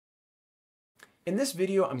In this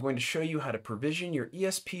video, I'm going to show you how to provision your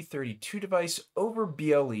ESP32 device over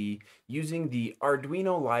BLE using the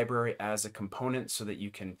Arduino library as a component so that you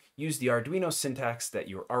can use the Arduino syntax that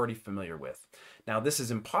you're already familiar with. Now, this is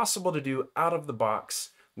impossible to do out of the box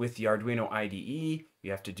with the Arduino IDE. You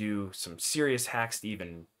have to do some serious hacks to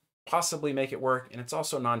even possibly make it work, and it's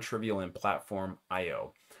also non-trivial in platform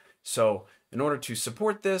I/O. So in order to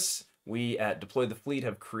support this, we at Deploy the Fleet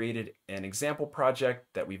have created an example project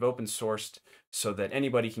that we've open sourced so that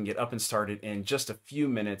anybody can get up and started in just a few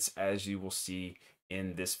minutes, as you will see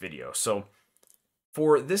in this video. So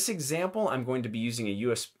for this example, I'm going to be using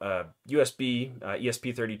a USB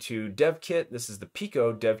ESP32 dev kit. This is the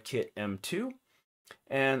Pico dev kit M2.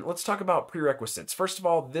 And let's talk about prerequisites. First of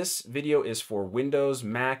all, this video is for Windows,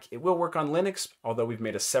 Mac. It will work on Linux, although we've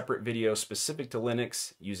made a separate video specific to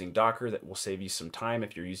Linux using Docker that will save you some time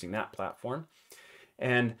if you're using that platform.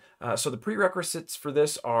 And so the prerequisites for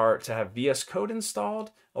this are to have VS Code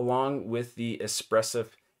installed along with the Espressif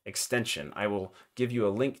extension. I will give you a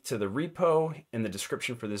link to the repo in the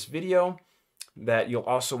description for this video that you'll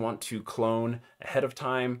also want to clone ahead of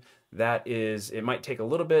time. It might take a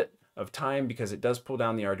little bit of time because it does pull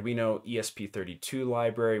down the Arduino ESP32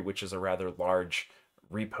 library, which is a rather large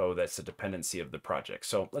repo that's a dependency of the project.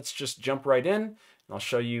 So let's just jump right in and I'll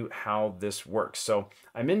show you how this works. So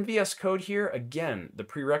I'm in VS Code here. Again, the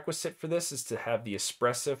prerequisite for this is to have the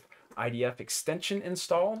Espressif IDF extension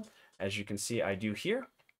installed. As you can see, I do here.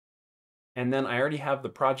 And then I already have the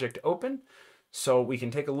project open, so we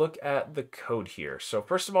can take a look at the code here. So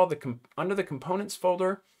first of all, under the components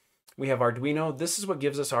folder, we have Arduino. This is what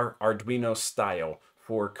gives us our Arduino style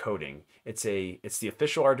for coding. It's the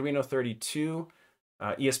official Arduino 32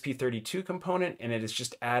 ESP32 component, and it is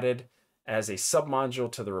just added as a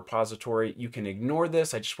submodule to the repository. You can ignore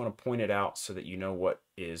this. I just want to point it out so that you know what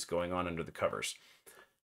is going on under the covers.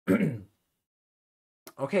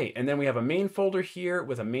 Okay, and then we have a main folder here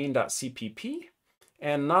with a main.cpp,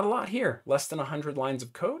 and not a lot here, less than 100 lines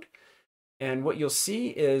of code. And what you'll see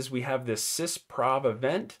is we have this sysprov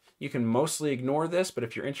event. You can mostly ignore this, but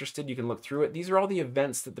if you're interested, you can look through it. These are all the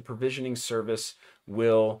events that the provisioning service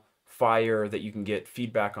will fire that you can get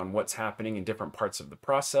feedback on what's happening in different parts of the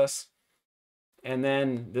process. And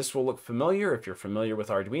then this will look familiar. If you're familiar with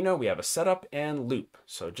Arduino, we have a setup and loop.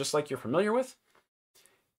 So just like you're familiar with.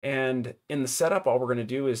 And in the setup, all we're going to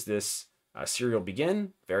do is this serial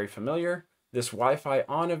begin, very familiar. This Wi-Fi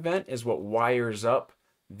on event is what wires up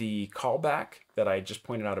the callback that I just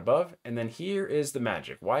pointed out above. And then here is the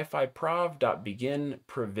magic, Wi-Fi prov.begin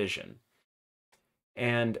provision.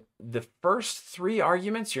 And the first three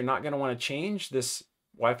arguments you're not going to want to change. This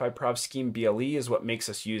Wi-Fi prov scheme BLE is what makes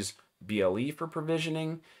us use BLE for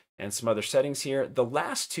provisioning and some other settings here. The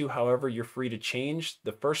last two, however, you're free to change.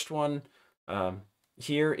 The first one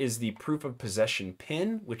here is the proof of possession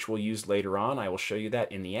pin, which we'll use later on. I will show you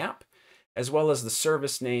that in the app, as well as the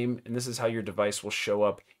service name, and this is how your device will show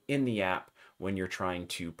up in the app when you're trying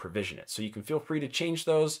to provision it. So you can feel free to change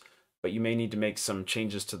those, but you may need to make some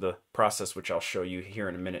changes to the process, which I'll show you here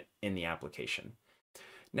in a minute in the application.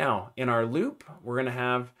 Now, in our loop,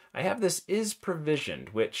 I have this is provisioned,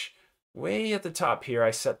 which way at the top here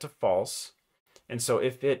I set to false. And so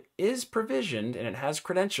if it is provisioned and it has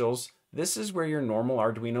credentials, this is where your normal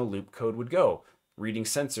Arduino loop code would go. Reading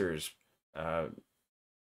sensors,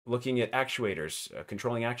 looking at actuators,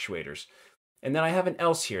 controlling actuators. And then I have an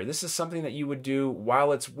else here. This is something that you would do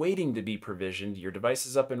while it's waiting to be provisioned. Your device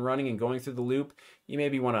is up and running and going through the loop. You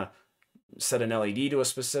maybe want to set an LED to a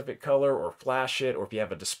specific color or flash it, or if you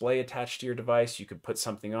have a display attached to your device, you could put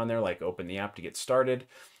something on there like open the app to get started.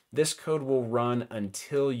 This code will run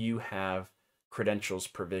until you have credentials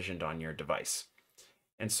provisioned on your device.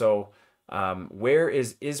 And so where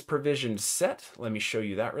is provisioned set? Let me show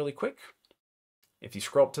you that really quick. If you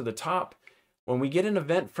scroll up to the top, when we get an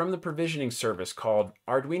event from the provisioning service called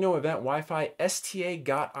Arduino Event Wi-Fi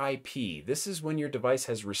STA.IP, this is when your device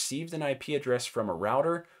has received an IP address from a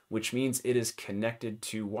router, which means it is connected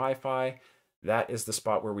to Wi-Fi. That is the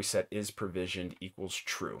spot where we set is provisioned equals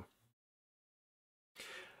true.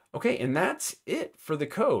 Okay, and that's it for the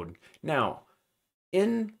code. Now,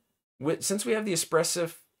 since we have the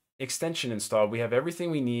Espressif extension installed, we have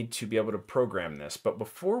everything we need to be able to program this. But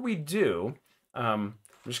before we do, I'm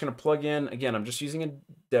just going to plug in, again, I'm just using a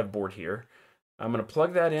dev board here. I'm going to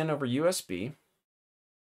plug that in over USB.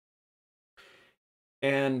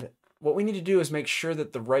 And what we need to do is make sure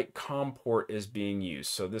that the right COM port is being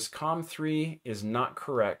used. So this COM3 is not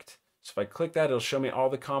correct. So if I click that, it'll show me all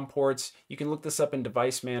the COM ports. You can look this up in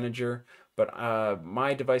Device Manager, but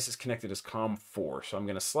my device is connected as COM4. So I'm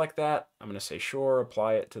going to select that. I'm going to say sure,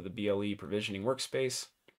 apply it to the BLE provisioning workspace.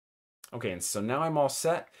 Okay, and so now I'm all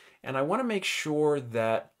set, and I want to make sure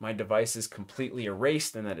that my device is completely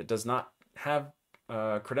erased and that it does not have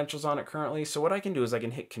credentials on it currently. So what I can do is I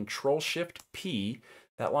can hit Control-Shift-P,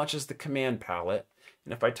 that launches the command palette,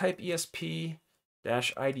 and if I type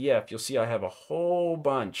ESP-IDF, you'll see I have a whole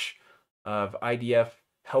bunch of IDF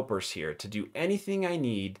helpers here to do anything I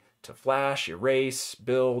need to flash, erase,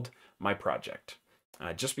 build my project,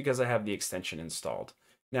 just because I have the extension installed.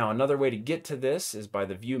 Now, another way to get to this is by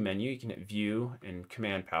the View menu. You can hit View and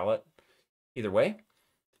Command Palette, either way.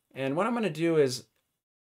 And what I'm going to do is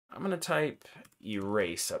I'm going to type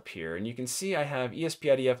Erase up here, and you can see I have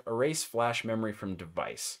ESP-IDF Erase Flash Memory from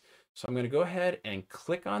Device. So I'm going to go ahead and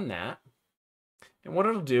click on that. And what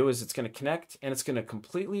it'll do is it's going to connect, and it's going to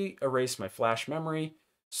completely erase my flash memory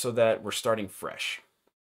so that we're starting fresh.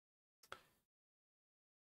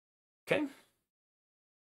 Okay.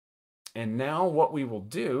 And now what we will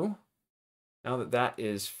do, now that that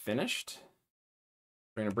is finished,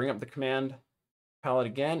 we're going to bring up the command palette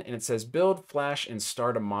again, and it says build, flash, and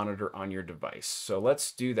start a monitor on your device. So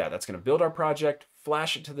let's do that. That's going to build our project,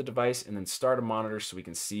 flash it to the device, and then start a monitor so we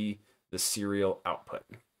can see the serial output.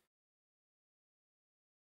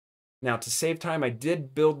 Now, to save time, I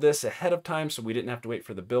did build this ahead of time so we didn't have to wait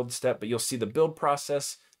for the build step, but you'll see the build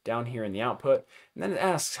process down here in the output. And then it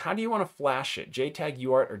asks, how do you want to flash it? JTAG,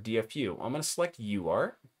 UART, or DFU? Well, I'm going to select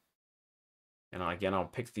UART. And again, I'll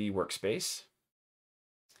pick the workspace.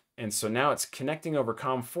 And so now it's connecting over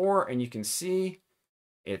COM4, and you can see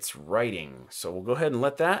it's writing. So we'll go ahead and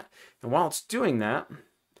let that. And while it's doing that,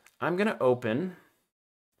 I'm going to open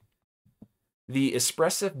the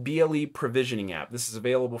Espressif BLE provisioning app. This is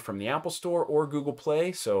available from the Apple Store or Google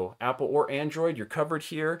Play. So Apple or Android, you're covered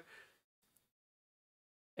here.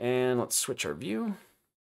 And let's switch our view.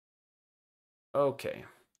 Okay.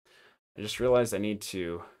 I just realized I need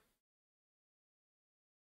to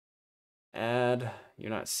add, you're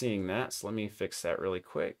not seeing that, so let me fix that really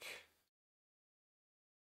quick.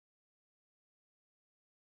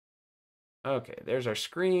 Okay, there's our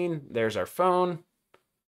screen, there's our phone.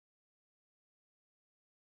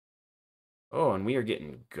 Oh, and we are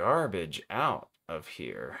getting garbage out of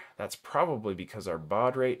here. That's probably because our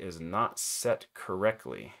baud rate is not set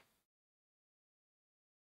correctly.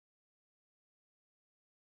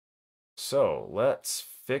 So let's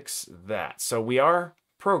fix that. So we are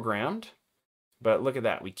programmed, but look at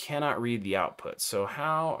that. We cannot read the output. So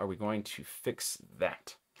how are we going to fix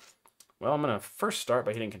that? Well, I'm going to first start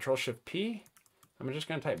by hitting Control-Shift-P. I'm just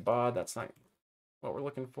going to type baud. That's not what we're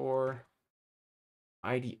looking for.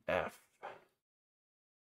 IDF.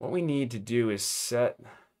 What we need to do is set,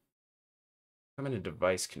 I'm in a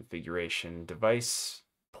device configuration, device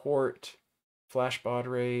port, flash baud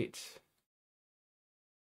rate.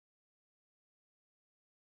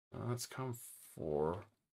 Let's come for,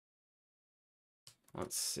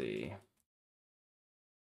 let's see.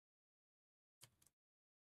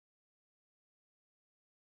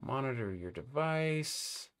 Monitor your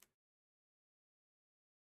device.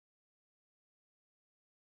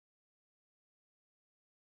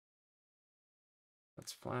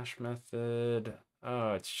 That's flash method.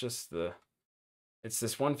 Oh, it's just it's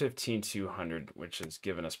this 115-200, which has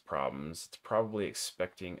given us problems. It's probably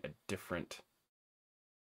expecting a different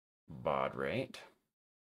baud rate.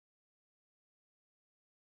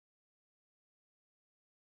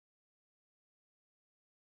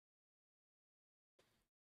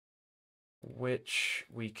 Which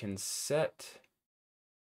we can set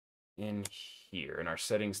in here in our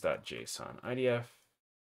settings.json. IDF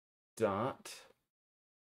dot,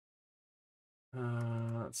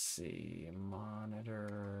 let's see,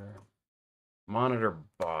 monitor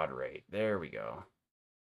baud rate. There we go.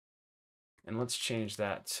 And let's change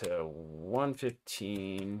that to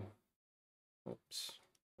 115, oops,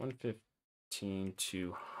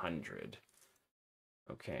 115-200.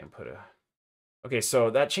 Okay, and put a, okay, so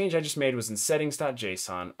that change I just made was in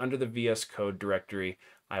settings.json under the VS Code directory.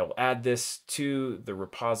 I will add this to the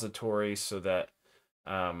repository so that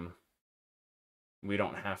we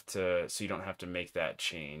don't have to, so you don't have to make that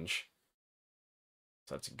change.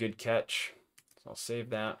 So that's a good catch. So I'll save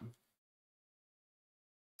that.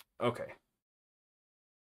 Okay.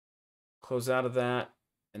 Close out of that.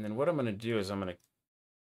 And then what I'm going to do is I'm going to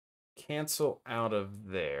cancel out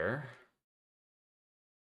of there.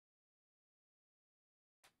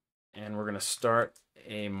 And we're going to start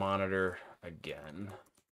a monitor again.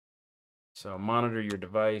 So monitor your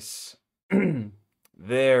device.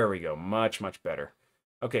 There we go. Much, much better.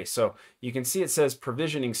 Okay, so you can see it says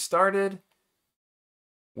provisioning started,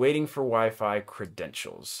 waiting for Wi-Fi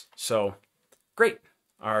credentials. So great.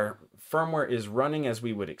 Our firmware is running as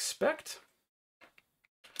we would expect.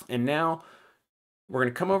 And now we're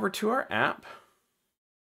going to come over to our app.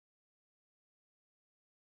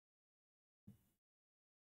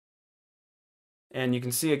 And you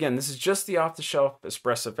can see, again, this is just the off-the-shelf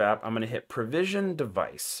Espressif app. I'm going to hit Provision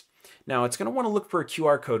Device. Now, it's going to want to look for a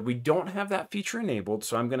QR code. We don't have that feature enabled,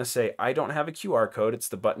 so I'm going to say, I don't have a QR code. It's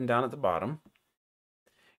the button down at the bottom.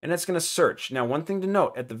 And it's going to search. Now, one thing to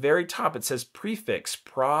note, at the very top, it says prefix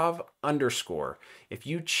prov underscore. If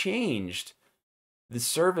you changed the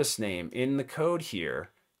service name in the code here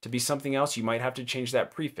to be something else, you might have to change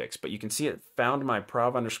that prefix. But you can see it found my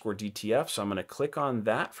prov underscore DTF, so I'm going to click on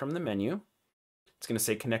that from the menu. It's going to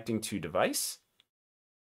say connecting to device.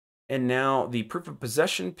 And now the proof of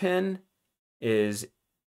possession pin is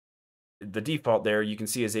the default there. You can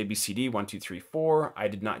see is ABCD 1, 2, 3, 4. I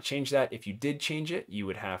did not change that. If you did change it, you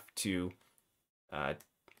would have to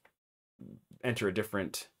enter a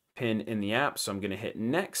different pin in the app. So I'm going to hit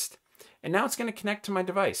next. And now it's going to connect to my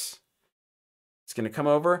device. It's going to come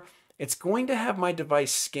over. It's going to have my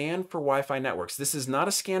device scan for Wi-Fi networks. This is not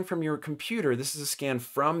a scan from your computer. This is a scan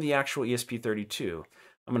from the actual ESP32.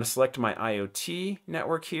 I'm going to select my IoT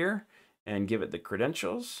network here and give it the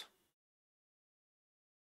credentials.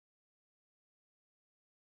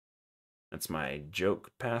 That's my joke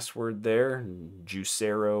password there,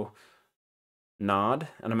 Juicero nod.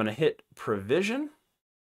 And I'm going to hit provision.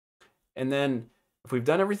 And then if we've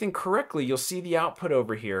done everything correctly, you'll see the output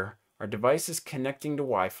over here. Our device is connecting to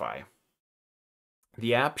Wi-Fi.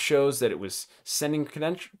 The app shows that it was sending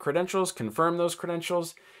credentials, confirm those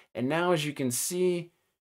credentials. And now, as you can see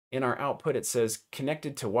in our output, it says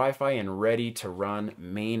connected to Wi-Fi and ready to run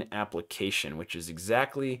main application, which is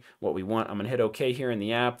exactly what we want. I'm going to hit OK here in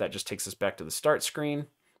the app. That just takes us back to the start screen.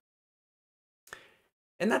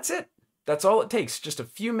 And that's it. That's all it takes. Just a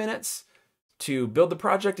few minutes to build the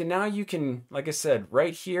project. And now you can, like I said,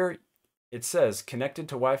 right here, it says connected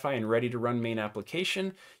to Wi-Fi and ready to run main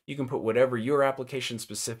application. You can put whatever your application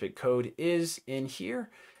specific code is in here,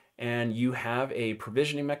 and you have a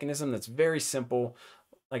provisioning mechanism that's very simple.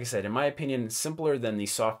 Like I said, in my opinion, simpler than the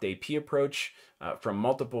soft AP approach. From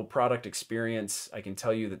multiple product experience, I can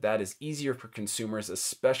tell you that that is easier for consumers,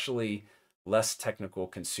 especially less technical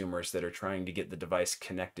consumers that are trying to get the device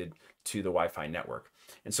connected to the Wi-Fi network.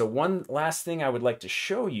 And so one last thing I would like to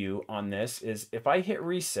show you on this is if I hit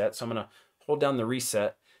reset, so I'm going to hold down the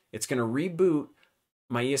reset, it's going to reboot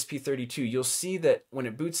my ESP32. You'll see that when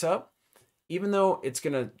it boots up, even though it's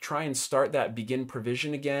going to try and start that begin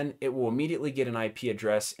provision again, it will immediately get an IP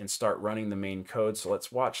address and start running the main code. So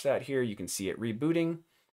let's watch that here. You can see it rebooting.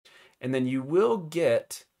 And then you will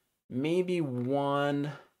get maybe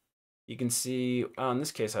one, you can see, in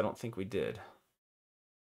this case, I don't think we did.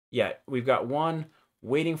 Yeah, we've got one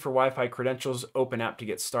waiting for Wi-Fi credentials, open app to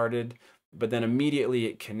get started, but then immediately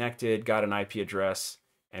it connected, got an IP address,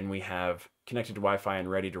 and we have connected to Wi-Fi and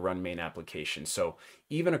ready to run main application. So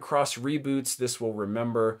even across reboots, this will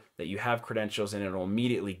remember that you have credentials and it'll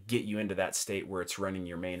immediately get you into that state where it's running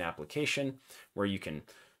your main application, where you can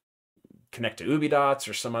connect to Ubidots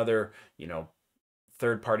or some other,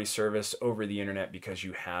 third-party service over the internet because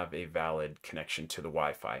you have a valid connection to the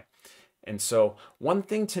Wi-Fi. And so one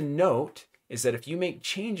thing to note is that if you make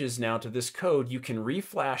changes now to this code, you can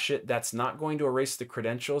reflash it. That's not going to erase the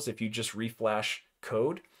credentials if you just reflash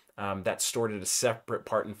code. That's stored at a separate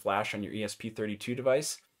part in flash on your ESP32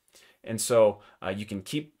 device. And so you can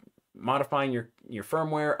keep modifying your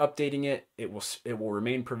firmware, updating it. It will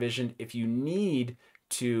remain provisioned. If you need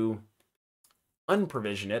to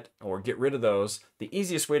unprovision it or get rid of those, the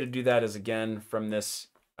easiest way to do that is, again, from this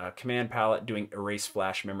command palette, doing erase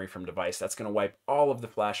flash memory from device. That's going to wipe all of the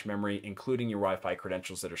flash memory, including your Wi-Fi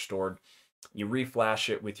credentials that are stored. You reflash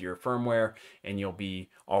it with your firmware and you'll be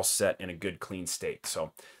all set in a good clean state.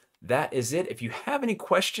 So that is it. If you have any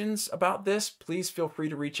questions about this, please feel free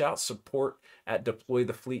to reach out,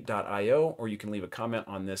 support@deploythefleet.io, or you can leave a comment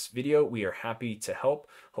on this video. We are happy to help.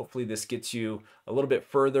 Hopefully this gets you a little bit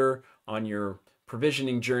further on your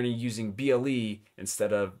provisioning journey using BLE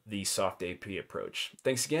instead of the soft AP approach.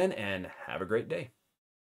 Thanks again and have a great day.